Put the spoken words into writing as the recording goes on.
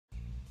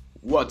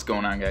What's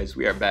going on, guys?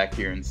 We are back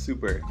here in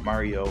Super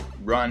Mario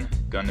Run.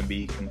 Gonna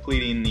be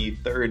completing the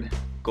third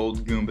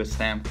Gold Goomba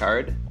stamp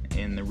card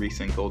in the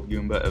recent Gold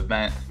Goomba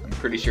event. I'm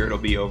pretty sure it'll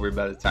be over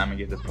by the time I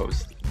get to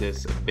post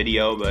this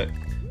video, but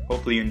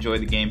hopefully you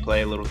enjoyed the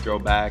gameplay, a little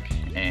throwback,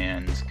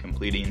 and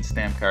completing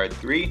stamp card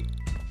 3.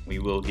 We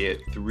will get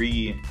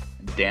 3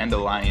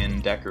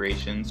 Dandelion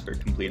decorations for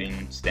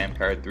completing stamp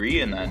card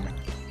 3, and then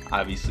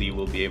obviously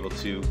we'll be able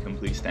to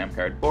complete stamp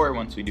card 4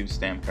 once we do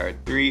stamp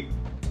card 3.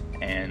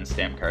 And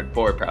stamp card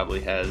 4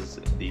 probably has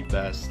the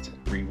best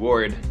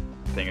reward.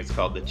 I think it's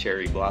called the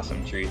Cherry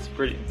Blossom Tree. It's a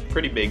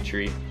pretty big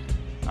tree,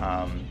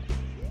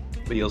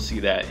 but you'll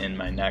see that in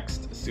my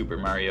next Super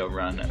Mario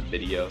Run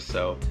video.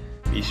 So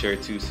be sure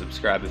to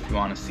subscribe if you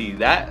want to see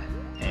that,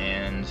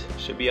 and it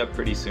should be up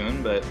pretty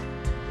soon. But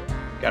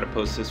gotta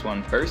post this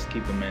one first,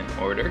 keep them in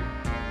order.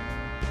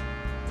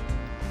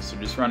 So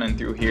just running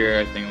through here,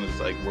 I think it was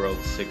like World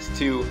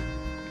 6-2.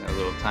 Got a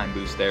little time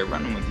boost there.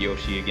 Running with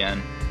Yoshi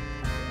again.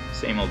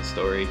 Same old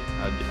story.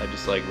 I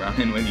just like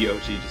running with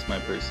Yoshi, just my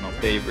personal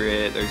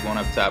favorite. There's one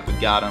up top, we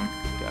got him.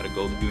 Got a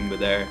Gold Goomba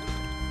there.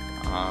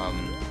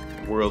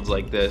 Worlds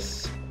like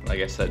this, like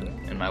I said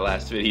in my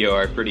last video,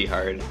 are pretty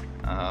hard,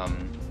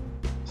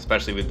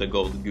 especially with the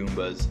Gold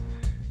Goombas,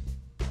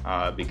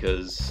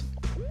 because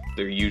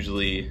they're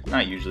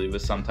not usually,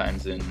 but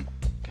sometimes in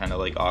kind of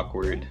like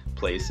awkward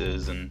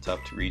places and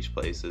tough to reach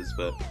places.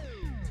 But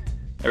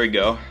there we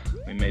go.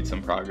 We made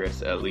some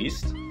progress at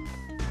least.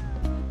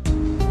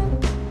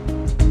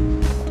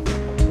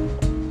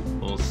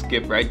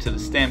 Skip right to the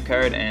stamp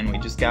card, and we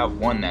just got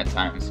one that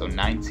time, so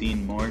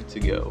 19 more to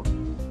go.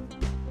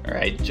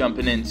 Alright,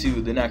 jumping into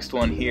the next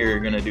one here,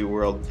 gonna do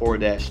World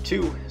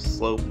 4-2,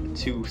 Slope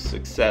to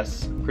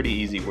Success. Pretty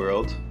easy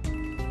world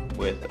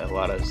with a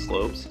lot of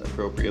slopes,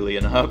 appropriately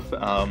enough,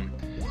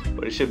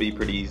 but it should be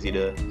pretty easy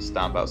to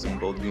stomp out some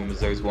Gold Goombas.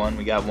 There's one,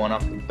 we got one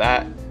off the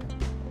bat.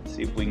 Let's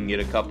see if we can get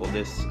a couple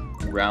this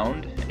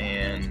round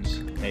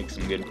and make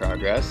some good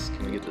progress.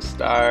 Can we get the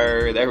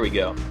star? There we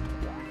go.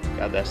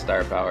 Got that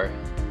star power.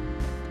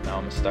 Now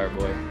I'm a star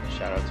boy.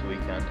 Shout out to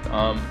Weekend.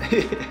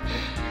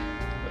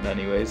 But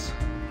anyways,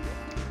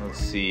 let's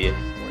see,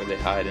 where are they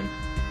hiding?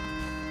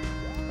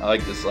 I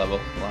like this level.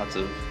 Lots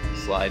of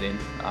sliding,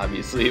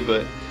 obviously,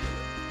 but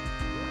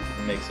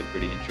it makes it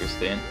pretty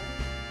interesting.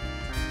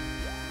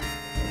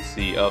 Let's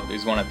see. Oh,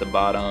 there's one at the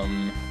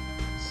bottom.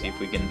 Let's see if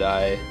we can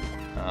die.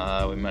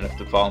 We might have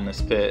to fall in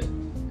this pit.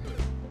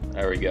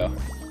 There we go.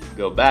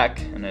 Go back,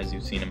 and as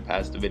you've seen in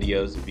past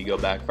videos, if you go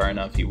back far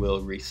enough, you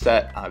will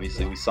reset.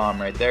 Obviously we saw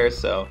him right there,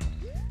 so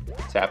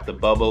tap the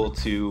bubble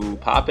to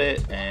pop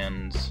it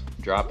and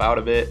drop out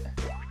of it,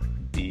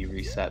 be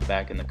reset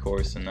back in the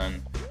course, and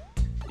then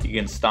you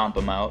can stomp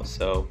them out.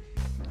 So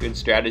good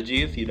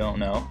strategy if you don't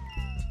know.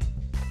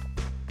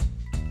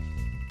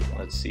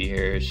 Let's see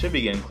here, it should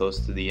be getting close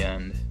to the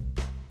end.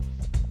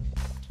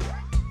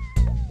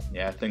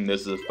 Yeah, I think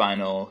this is the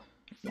final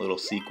little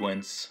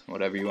sequence,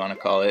 whatever you want to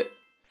call it.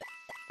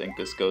 I think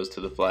this goes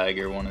to the flag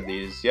or one of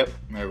these. Yep,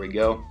 there we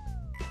go.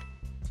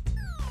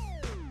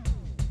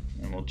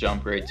 And we'll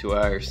jump right to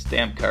our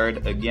stamp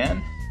card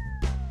again.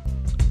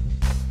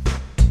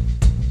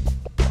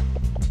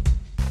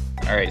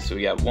 Alright, so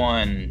we got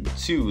 1,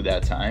 2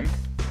 that time.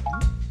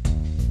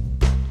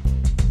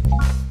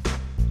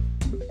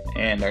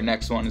 And our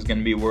next one is going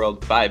to be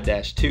World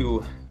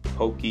 5-2,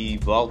 Pokey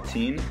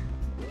Vaulting.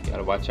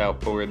 Gotta watch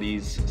out for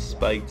these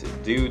spiked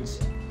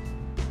dudes.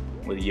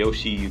 With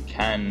Yoshi, you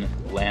can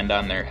land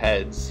on their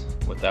heads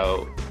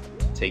without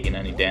taking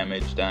any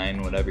damage,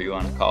 dying, whatever you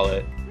want to call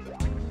it.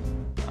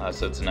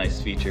 So it's a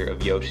nice feature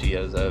of Yoshi,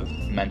 as I've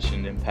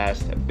mentioned in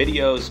past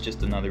videos.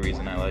 Just another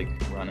reason I like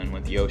running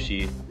with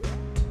Yoshi.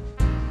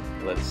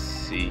 Let's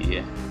see.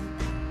 You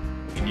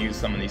can use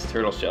some of these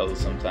turtle shells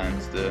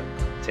sometimes to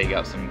take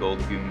out some Gold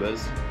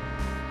Goombas.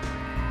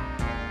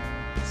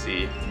 Let's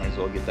see. Might as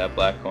well get that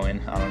black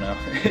coin. I don't know.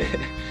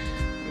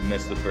 We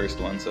missed the first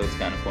one, so it's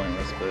kind of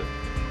pointless, but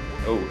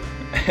oh,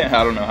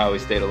 I don't know how we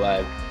stayed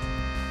alive.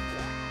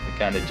 We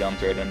kind of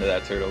jumped right into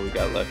that turtle. We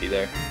got lucky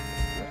there.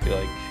 I feel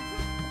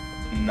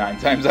like 9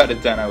 times out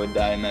of 10 I would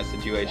die in that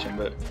situation,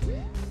 but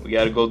we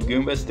got a Gold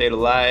Goomba, stayed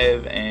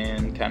alive,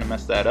 and kind of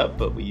messed that up,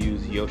 but we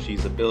used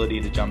Yoshi's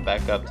ability to jump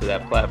back up to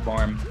that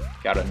platform.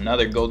 Got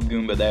another Gold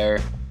Goomba there,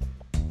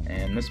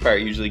 and this part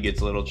usually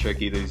gets a little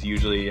tricky. There's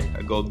usually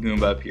a Gold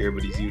Goomba up here,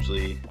 but he's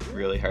usually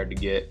really hard to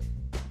get.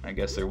 I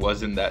guess there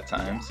wasn't that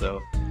time,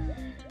 so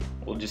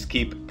we'll just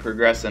keep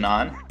progressing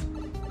on.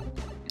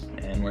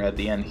 And we're at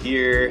the end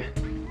here.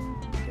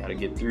 Gotta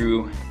get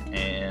through,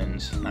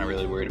 and not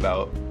really worried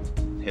about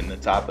hitting the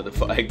top of the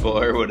flagpole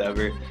or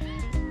whatever.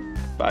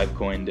 5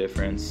 coin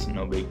difference,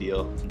 no big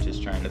deal.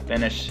 Just trying to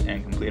finish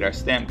and complete our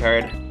stamp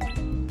card.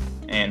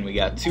 And we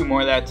got 2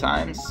 more that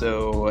time,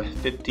 so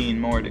 15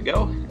 more to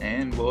go,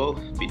 and we'll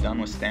be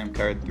done with stamp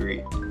card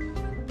 3.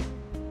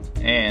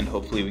 And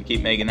hopefully we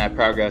keep making that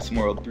progress in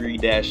World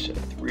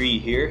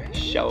 3-3 here.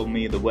 Show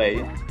me the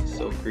way.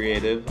 So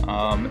creative.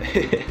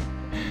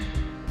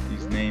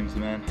 These names,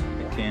 man,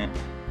 I can't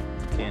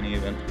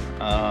even.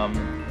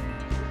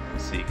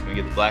 Let's see, can we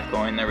get the black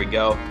coin? There we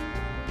go.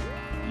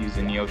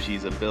 Using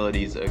Yoshi's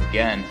abilities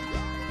again.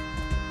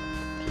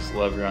 Just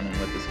love running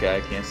with this guy,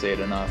 I can't say it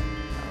enough.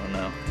 I don't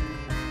know.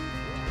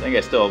 I think I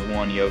still have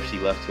one Yoshi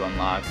left to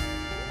unlock.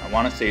 I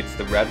want to say it's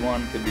the red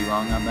one, could be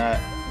wrong on that.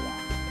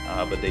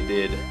 But they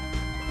did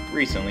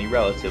recently,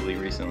 relatively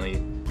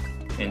recently,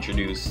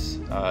 introduce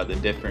the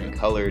different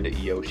colored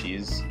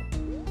Yoshis.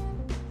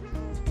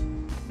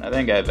 I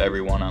think I have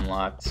every one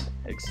unlocked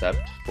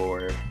except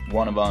for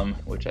one of them,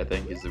 which I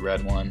think is the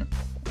red one.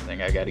 I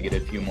think I got to get a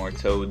few more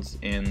Toads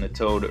in the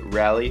Toad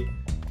Rally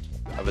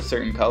of a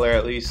certain color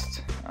at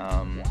least.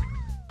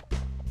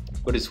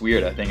 But it's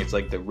weird, I think it's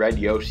like the red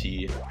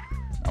Yoshi.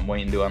 I'm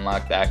waiting to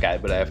unlock that guy,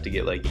 but I have to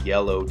get like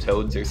yellow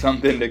Toads or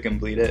something to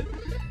complete it.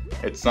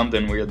 It's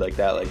something weird like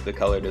that, like the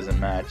color doesn't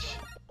match,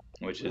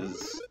 which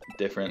is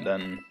different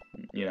than,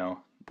 you know,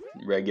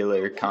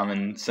 regular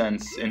common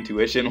sense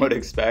intuition would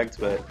expect,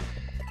 but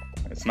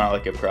it's not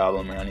like a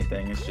problem or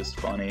anything, it's just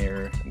funny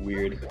or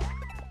weird.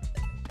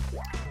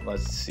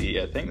 Let's see,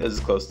 I think this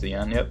is close to the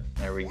end. Yep,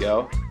 there we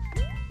go.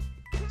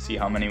 See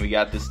how many we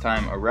got this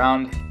time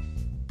around.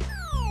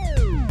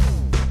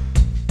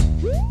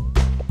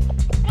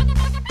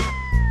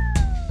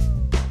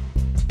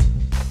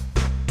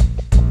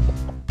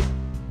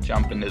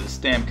 Jump into the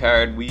stamp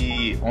card.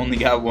 We only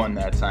got one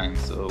that time,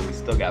 so we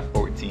still got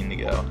 14 to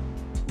go.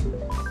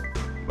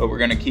 But we're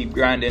gonna keep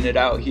grinding it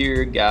out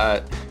here.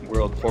 Got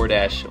World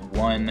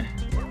 4-1,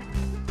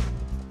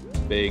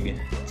 big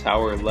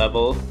tower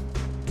level.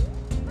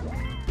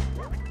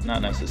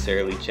 Not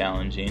necessarily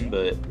challenging,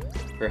 but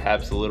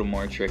perhaps a little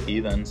more tricky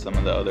than some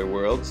of the other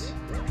worlds.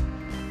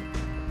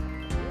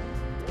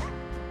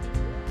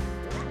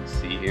 Let's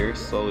see here,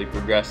 slowly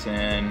progressing.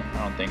 I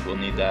don't think we'll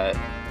need that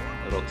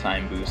little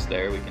time boost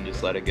there, we can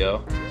just let it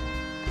go.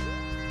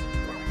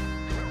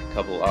 A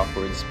couple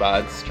awkward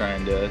spots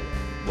trying to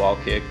wall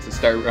kick to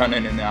start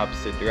running in the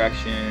opposite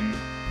direction.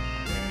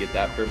 And get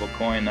that purple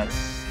coin.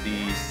 That's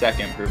the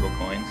second purple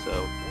coin,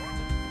 so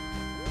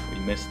we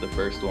missed the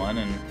first one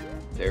and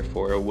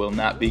therefore will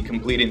not be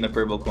completing the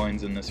purple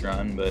coins in this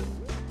run, but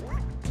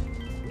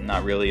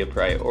not really a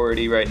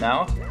priority right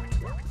now.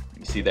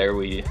 You see there,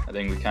 I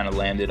think we kind of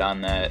landed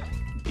on that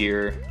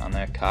gear, on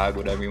that cog,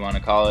 whatever you want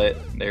to call it.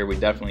 There, we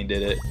definitely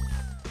did it.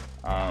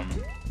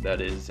 That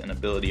is an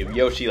ability of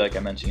Yoshi. Like I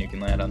mentioned, you can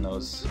land on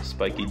those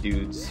spiky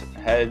dudes'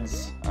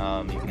 heads.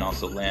 You can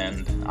also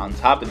land on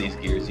top of these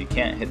gears. You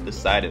can't hit the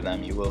side of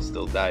them. You will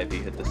still die if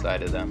you hit the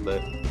side of them,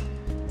 but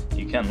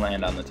you can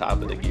land on the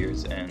top of the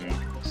gears and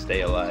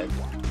stay alive.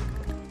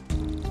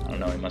 I don't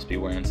know, he must be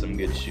wearing some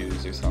good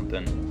shoes or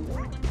something.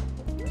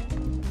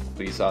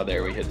 But you saw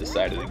there, we hit the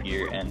side of the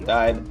gear and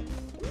died.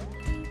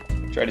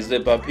 Try to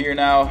zip up here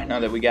now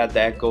that we got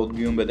that gold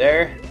Goomba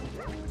there.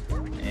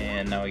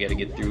 And now we gotta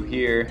get through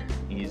here.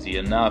 Easy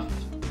enough.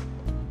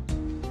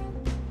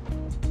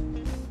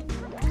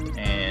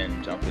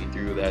 And jumping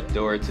through that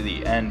door to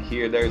the end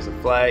here, there's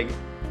a flag.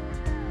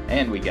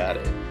 And we got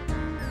it.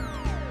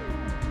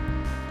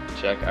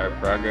 Check our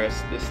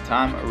progress this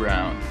time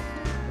around.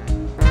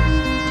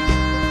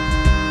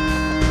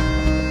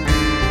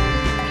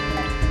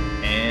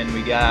 And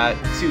we got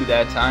 2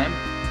 that time.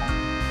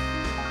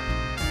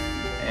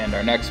 And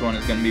our next one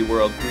is going to be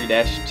World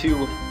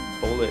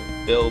 3-2, Bullet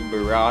Bill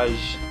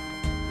Barrage.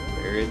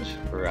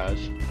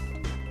 Barrage.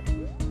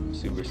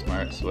 Super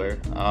smart, I swear.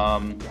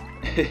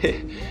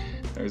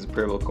 There's a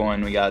purple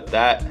coin, we got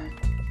that.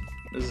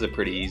 This is a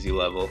pretty easy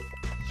level.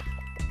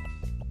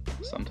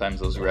 Sometimes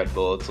those red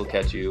bullets will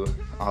catch you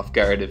off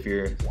guard if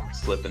you're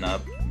slipping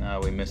up.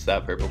 We missed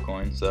that purple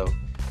coin, so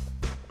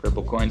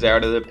purple coin's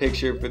out of the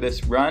picture for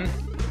this run.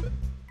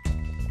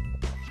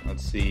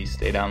 Let's see,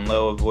 stay down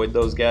low, avoid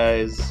those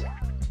guys.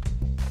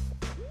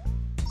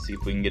 See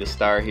if we can get a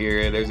star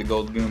here. There's a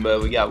gold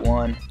Goomba, we got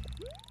one.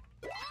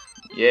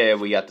 Yeah,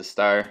 we got the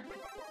star.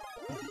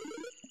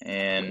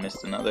 And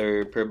missed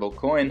another purple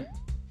coin.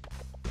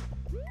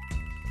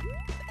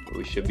 But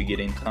we should be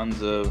getting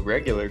tons of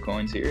regular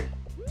coins here.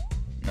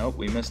 Nope,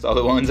 we missed all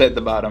the ones at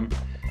the bottom.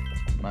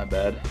 My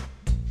bad.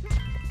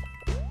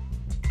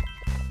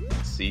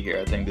 Let's see here,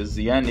 I think this is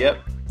the end,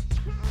 yep.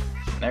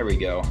 There we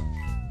go.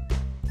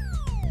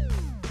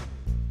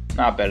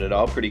 Not bad at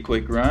all, pretty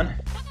quick run.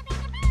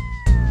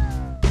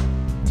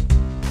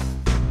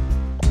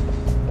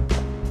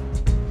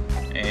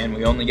 And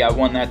we only got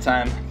one that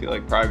time. I feel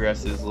like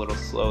progress is a little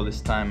slow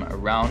this time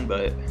around,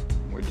 but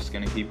we're just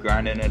gonna keep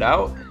grinding it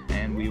out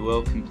and we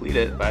will complete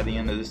it by the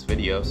end of this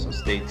video, so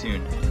stay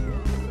tuned.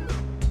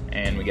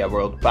 And we got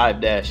World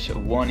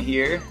 5-1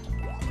 here.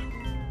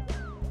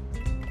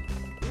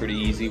 Pretty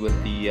easy with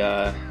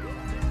the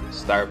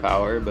star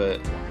power, but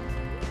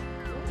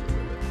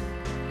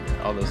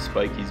all those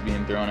spikies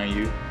being thrown at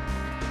you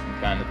can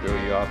kind of throw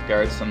you off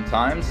guard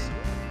sometimes.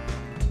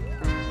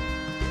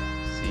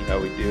 See how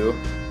we do.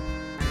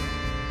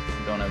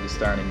 Don't have the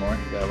star anymore.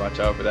 Gotta watch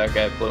out for that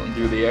guy floating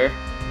through the air.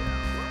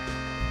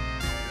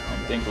 I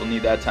don't think we'll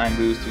need that time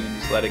boost. We can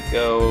just let it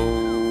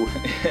go.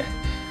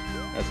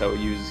 That's how we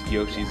use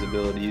Yoshi's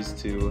abilities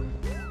to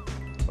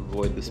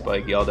avoid the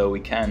spiky, although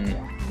we can,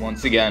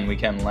 once again, we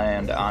can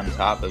land on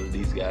top of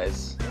these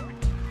guys.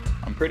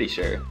 I'm pretty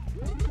sure.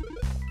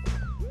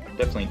 I've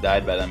definitely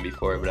died by them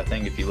before, but I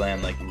think if you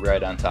land like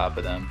right on top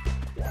of them,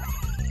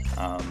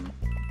 I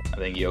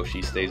think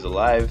Yoshi stays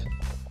alive.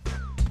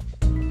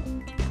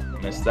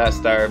 Missed that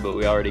star, but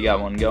we already got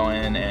one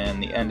going,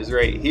 and the end is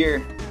right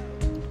here.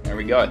 There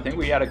we go. I think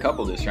we got a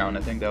couple this round.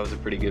 I think that was a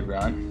pretty good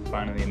run.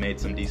 Finally made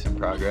some decent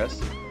progress.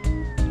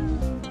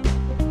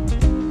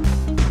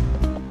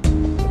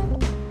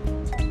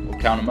 We'll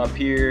count them up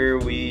here.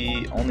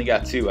 We only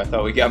got 2. I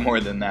thought we got more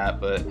than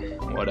that, but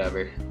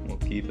whatever. We'll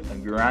keep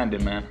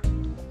grinding, man.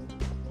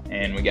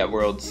 And we got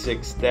world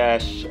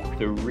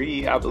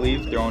 6-3, I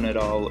believe, throwing it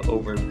all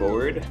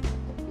overboard.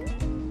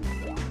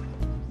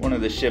 One of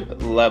the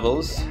ship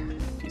levels.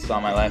 If you saw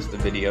my last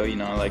video, you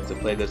know I like to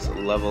play this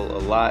level a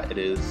lot. It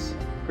is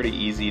pretty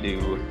easy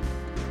to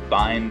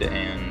find,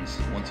 and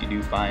once you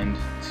do find,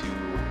 to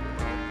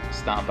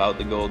stomp out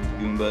the Gold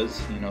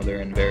Goombas. You know, they're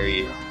in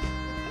very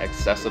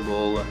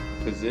accessible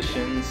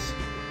positions,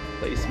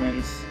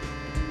 placements.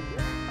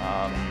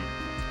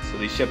 So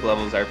these ship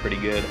levels are pretty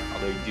good,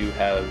 although you do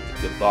have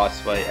the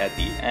boss fight at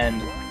the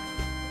end.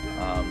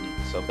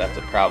 So if that's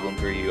a problem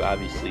for you,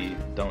 obviously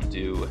don't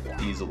do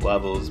these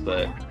levels,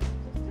 but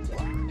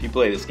if you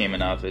play this game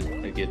enough,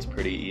 it gets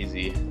pretty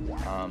easy.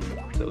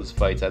 Those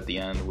fights at the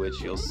end,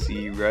 which you'll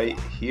see right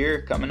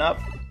here coming up.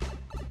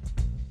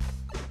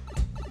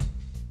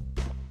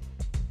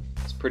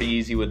 It's pretty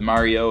easy with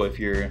Mario. If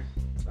you're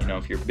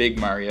big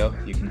Mario,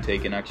 you can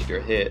take an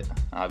extra hit,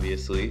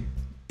 obviously.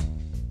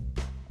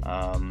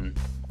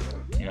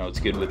 You know, it's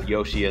good with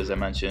Yoshi, as I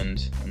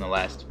mentioned in the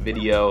last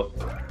video.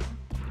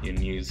 You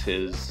can use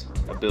his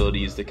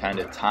abilities to kind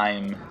of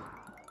time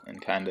and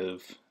kind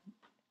of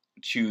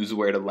choose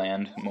where to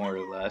land, more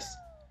or less.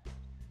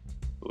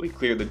 But we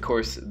cleared the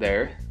course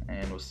there,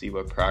 and we'll see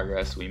what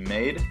progress we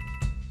made.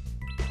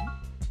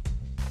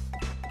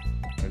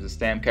 There's a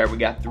stamp card. We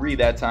got 3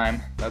 that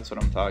time. That's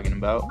what I'm talking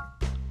about.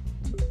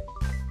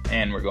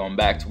 And we're going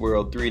back to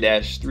World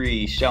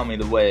 3-3. Show me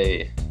the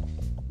way.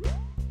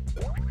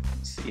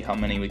 See how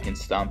many we can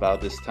stomp out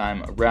this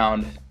time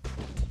around.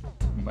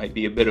 Might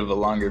be a bit of a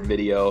longer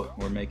video.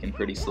 We're making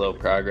pretty slow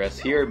progress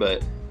here,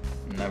 but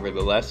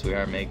nevertheless we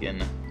are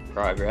making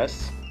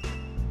progress.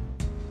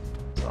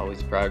 It's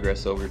always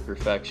progress over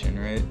perfection,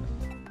 right?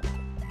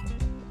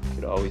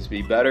 Could always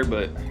be better,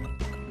 but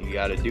you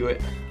gotta do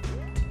it.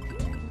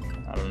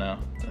 I don't know.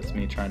 That's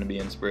me trying to be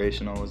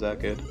inspirational. Was that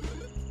good?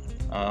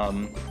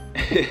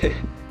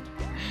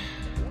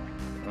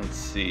 Let's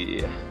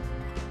see.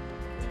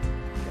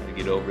 Gotta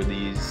get over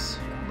these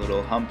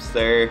little humps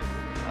there.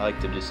 I like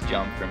to just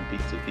jump from peak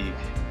to peak.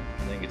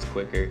 I think it's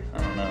quicker. I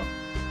don't know.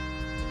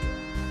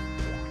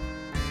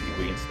 See if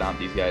we can stomp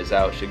these guys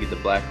out. Should get the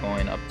black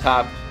coin up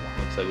top.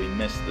 Looks like we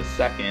missed the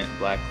second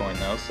black coin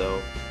though, so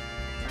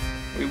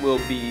we will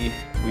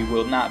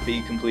not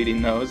be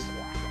completing those.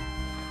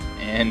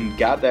 And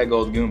got that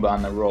Gold Goomba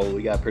on the roll.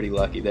 We got pretty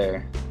lucky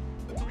there.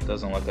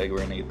 Doesn't look like we're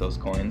gonna get those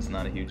coins.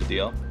 Not a huge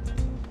deal.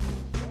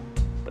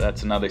 But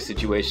that's another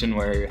situation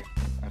where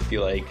I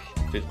feel like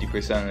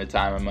 50% of the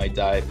time I might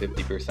die,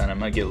 50% I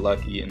might get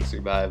lucky and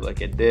survive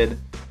like I did.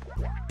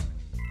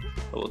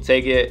 But we'll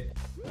take it.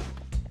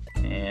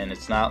 And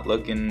it's not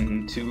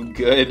looking too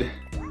good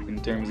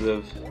in terms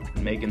of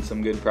making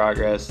some good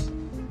progress.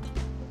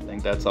 I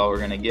think that's all we're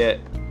gonna get.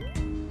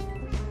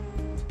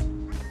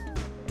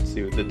 Let's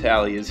see what the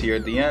tally is here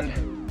at the end.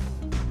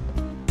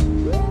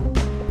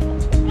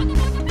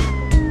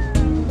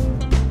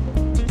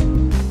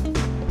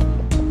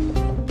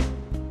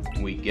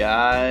 We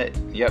got,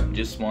 yep,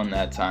 just one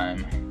that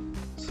time.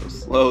 So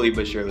slowly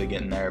but surely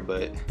getting there,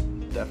 but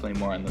definitely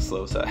more on the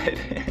slow side.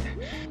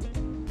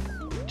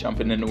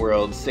 Jumping into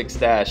World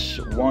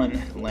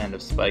 6-1, Land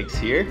of Spikes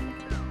here.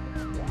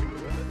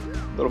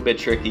 A little bit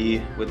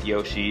tricky with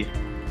Yoshi.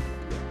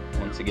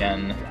 Once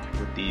again,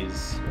 with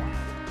these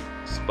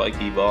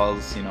spiky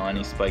balls, you know,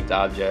 any spiked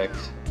object,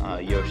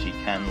 Yoshi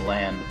can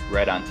land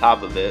right on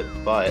top of it,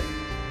 but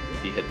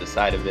if you hit the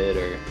side of it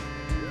or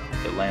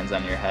if it lands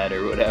on your head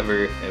or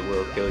whatever, it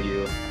will kill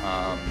you.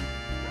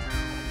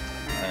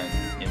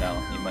 And you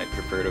know, you might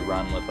prefer to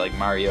run with like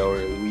Mario or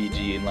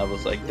Luigi in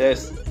levels like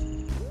this.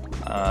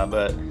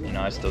 But you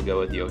know, I still go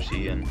with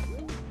Yoshi, and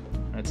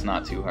it's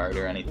not too hard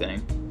or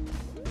anything.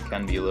 It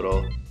can be a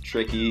little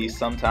tricky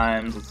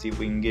sometimes. Let's see if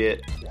we can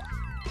get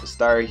the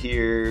star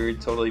here.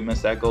 Totally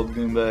missed that Gold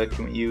Goomba.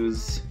 Can we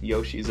use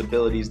Yoshi's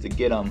abilities to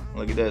get him?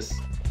 Look at this.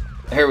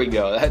 There we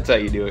go. That's how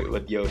you do it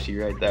with Yoshi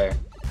right there.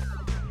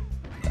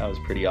 That was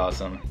pretty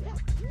awesome.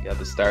 Got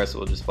the star, so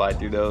we'll just fly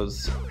through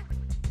those.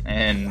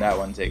 And that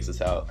one takes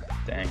us out.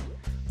 Dang.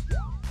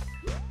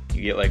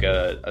 You get like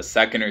a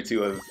second or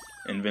two of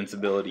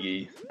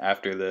invincibility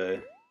after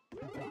the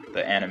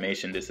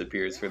animation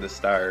disappears for the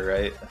star,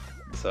 right?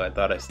 So I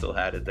thought I still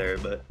had it there,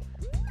 but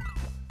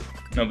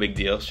no big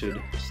deal.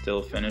 Should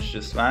still finish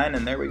just fine,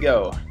 and there we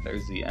go.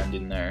 There's the end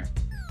in there.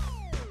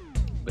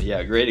 But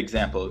yeah, great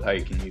example of how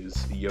you can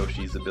use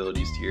Yoshi's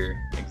abilities to your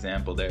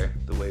example there,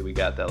 the way we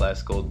got that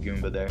last Gold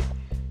Goomba there.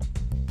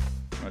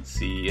 Let's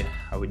see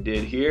how we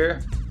did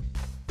here.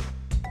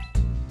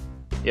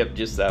 Yep,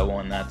 just that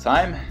one that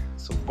time.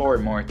 So 4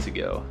 more to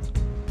go.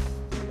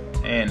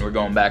 And we're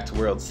going back to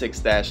World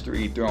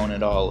 6-3, throwing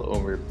it all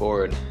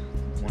overboard.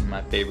 One of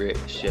my favorite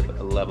ship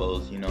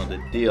levels, you know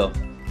the deal.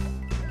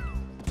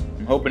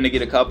 I'm hoping to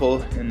get a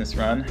couple in this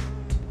run.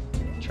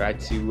 Try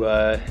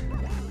to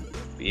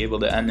be able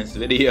to end this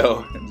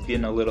video. It's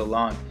getting a little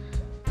long.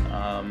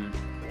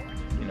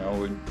 You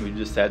know, we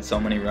just had so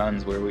many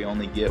runs where we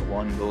only get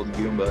 1 Gold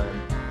Goomba,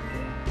 and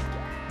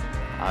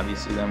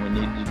obviously then we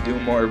need to do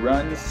more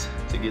runs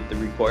to get the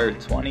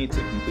required 20 to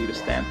complete a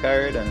stamp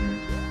card, and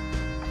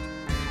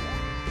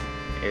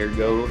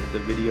ergo the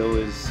video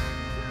is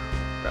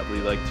probably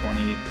like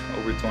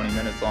over 20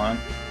 minutes long.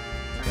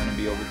 It's gonna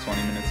be over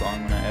 20 minutes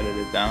long when I edit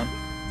it down.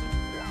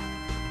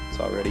 It's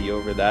already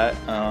over that,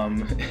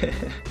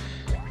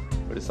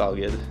 but it's all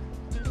good.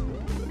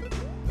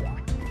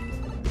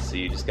 So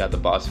you just got the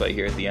boss fight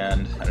here at the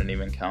end. I didn't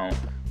even count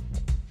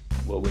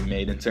what we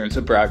made in terms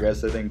of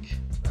progress. I think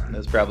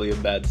that's probably a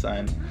bad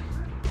sign.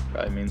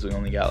 Probably means we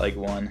only got like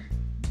 1.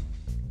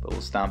 But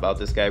we'll stomp out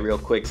this guy real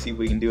quick, see if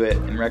we can do it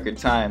in record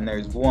time.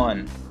 There's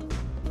 1.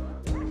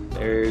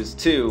 There's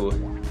 2.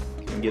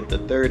 Can we get the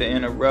 3rd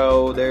in a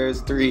row?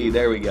 There's 3.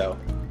 There we go.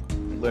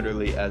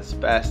 Literally as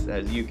fast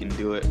as you can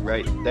do it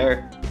right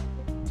there.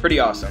 Pretty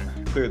awesome.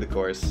 Clear the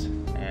course.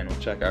 And we'll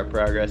check our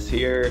progress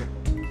here.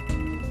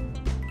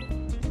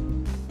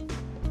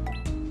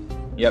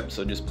 Yep,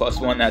 so just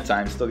 +1 that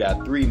time. Still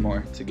got 3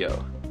 more to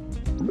go.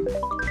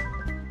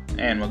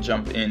 And we'll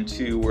jump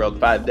into World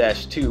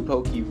 5-2,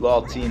 Poke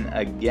Vaulting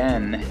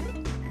again.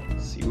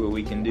 See what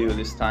we can do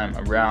this time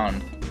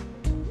around.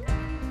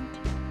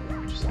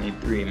 Just need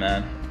 3,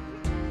 man.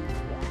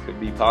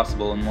 Could be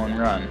possible in 1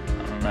 run.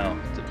 I don't know.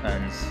 It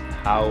depends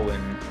how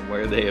and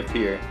where they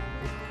appear.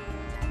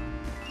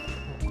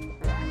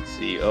 Let's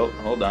see. Oh,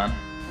 hold on.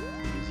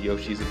 Use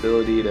Yoshi's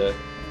ability to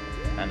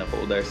kind of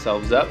hold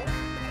ourselves up.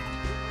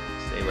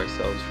 Save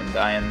ourselves from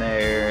dying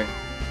there.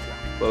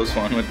 Close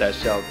one with that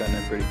shell, cutting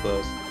it pretty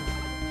close.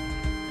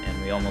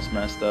 And we almost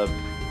messed up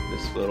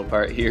this little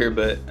part here,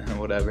 but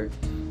whatever.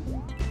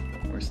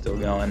 We're still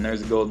going.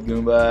 There's a Gold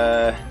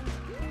Goomba.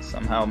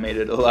 Somehow made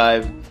it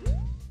alive.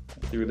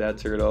 Through that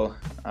turtle.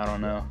 I don't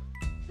know.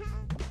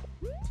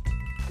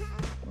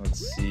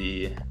 Let's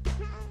see.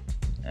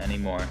 Any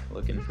more.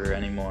 Looking for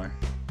any more.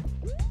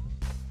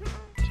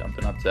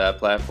 Jumping up to that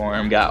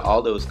platform. Got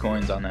all those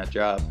coins on that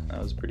drop.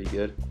 That was pretty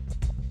good.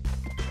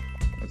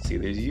 Let's see,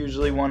 there's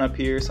usually 1 up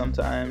here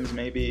sometimes,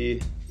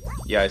 maybe.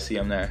 Yeah, I see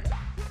him there.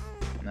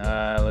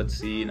 Let's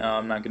see. No,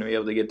 I'm not going to be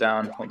able to get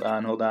down. Hold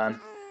on, hold on.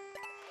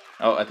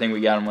 Oh, I think we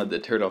got him with the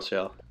turtle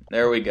shell.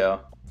 There we go.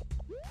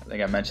 I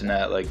think I mentioned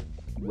that like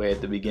way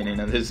at the beginning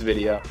of this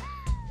video.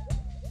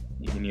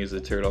 You can use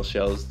the turtle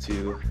shells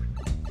to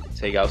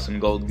take out some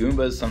Gold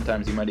Goombas.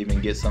 Sometimes you might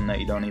even get some that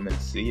you don't even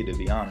see, to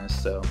be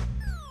honest. So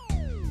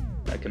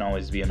that can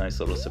always be a nice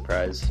little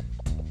surprise.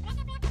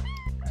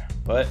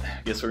 But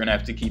I guess we're gonna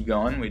have to keep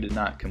going. We did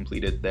not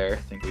complete it there.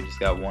 I think we just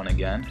got 1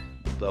 again.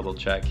 We'll double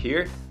check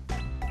here.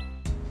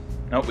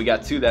 Nope, we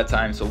got 2 that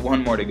time, so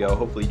 1 more to go.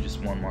 Hopefully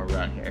just 1 more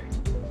run here.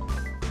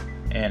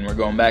 And we're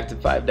going back to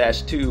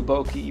 5-2,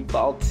 Poke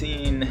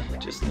Vaulting.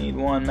 Just need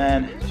 1,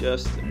 man.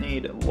 Just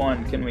need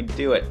 1. Can we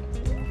do it?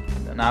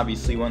 And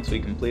obviously once we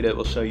complete it,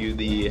 we'll show you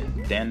the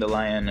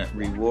Dandelion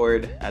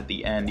reward. At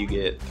the end, you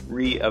get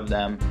 3 of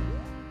them.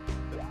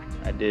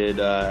 I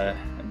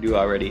do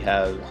already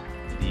have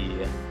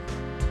the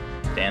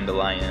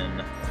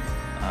Dandelion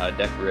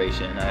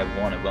decoration. I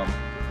have 1 of them,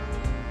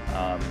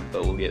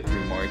 but we'll get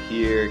 3 more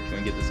here. Can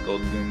we get this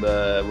Gold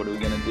Goomba? What are we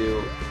gonna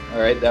do?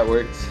 Alright, that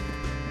worked.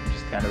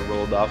 Just kind of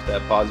rolled off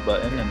that pause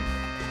button, and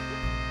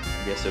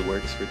I guess it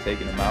works for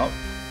taking them out.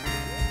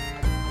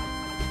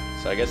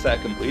 So I guess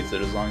that completes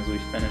it as long as we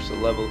finish the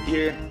level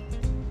here.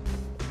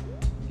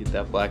 Get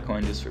that black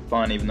coin just for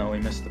fun, even though we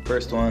missed the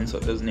first one, so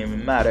it doesn't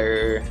even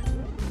matter.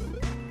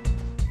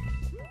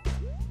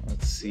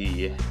 Let's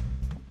see.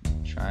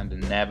 Trying to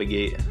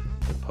navigate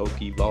the Poke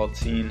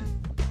Vaulting.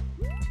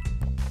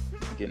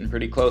 Getting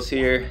pretty close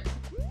here.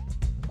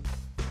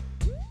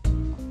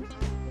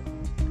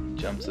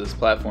 Jump to this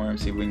platform,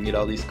 see if we can get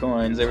all these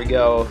coins. There we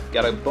go.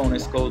 Got a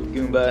bonus Gold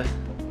Goomba.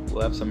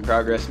 We'll have some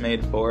progress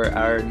made for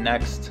our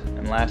next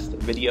and last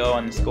video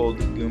on this Gold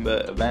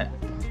Goomba event.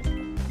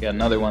 Got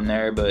another one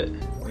there, but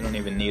we don't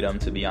even need them,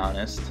 to be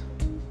honest.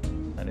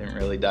 I didn't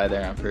really die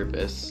there on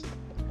purpose.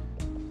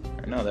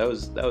 Or no, that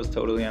was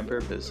totally on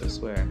purpose, I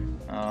swear.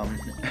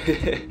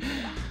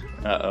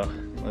 Uh-oh.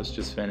 Let's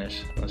just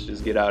finish. Let's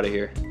just get out of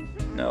here.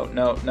 No,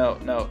 no, no,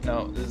 no,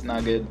 no. This is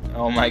not good.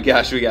 Oh my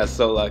gosh, we got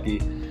so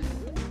lucky.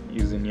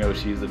 Using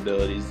Yoshi's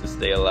abilities to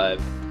stay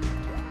alive.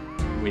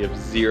 We have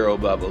 0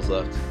 bubbles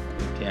left.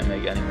 We can't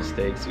make any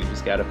mistakes. We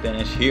just gotta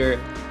finish here.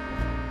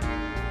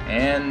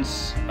 And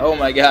oh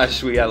my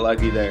gosh, we got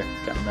lucky there.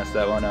 Kind of messed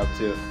that one up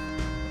too.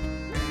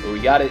 But we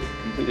got it.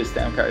 Completed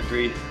stamp card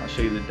 3. I'll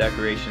show you the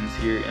decorations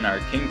here in our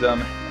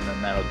kingdom, and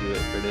then that'll do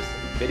it for this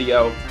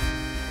video.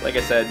 Like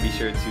I said, be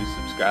sure to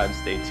subscribe,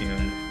 stay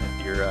tuned.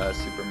 if you're a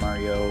Super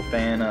Mario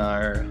fan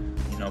or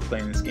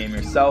playing this game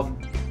yourself.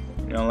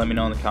 Let me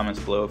know in the comments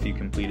below if you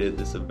completed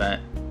this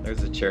event.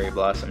 There's a cherry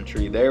blossom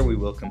tree there. We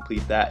will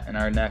complete that in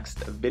our next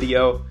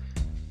video.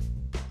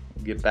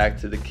 We'll get back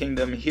to the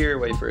kingdom here,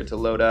 wait for it to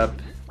load up,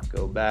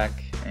 go back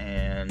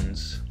and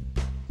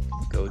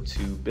go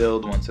to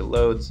build once it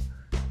loads,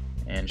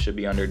 and should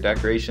be under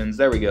decorations.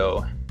 There we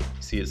go.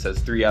 See, it says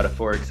 3 out of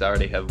 4 because I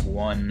already have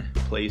 1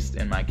 placed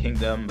in my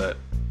kingdom, but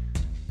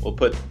we'll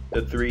put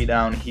the 3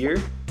 down here.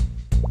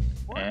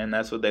 And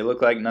that's what they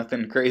look like.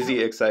 Nothing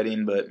crazy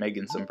exciting, but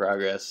making some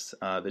progress.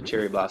 The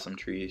cherry blossom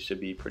tree should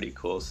be pretty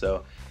cool.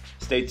 So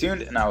stay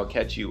tuned, and I will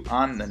catch you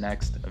on the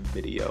next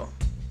video.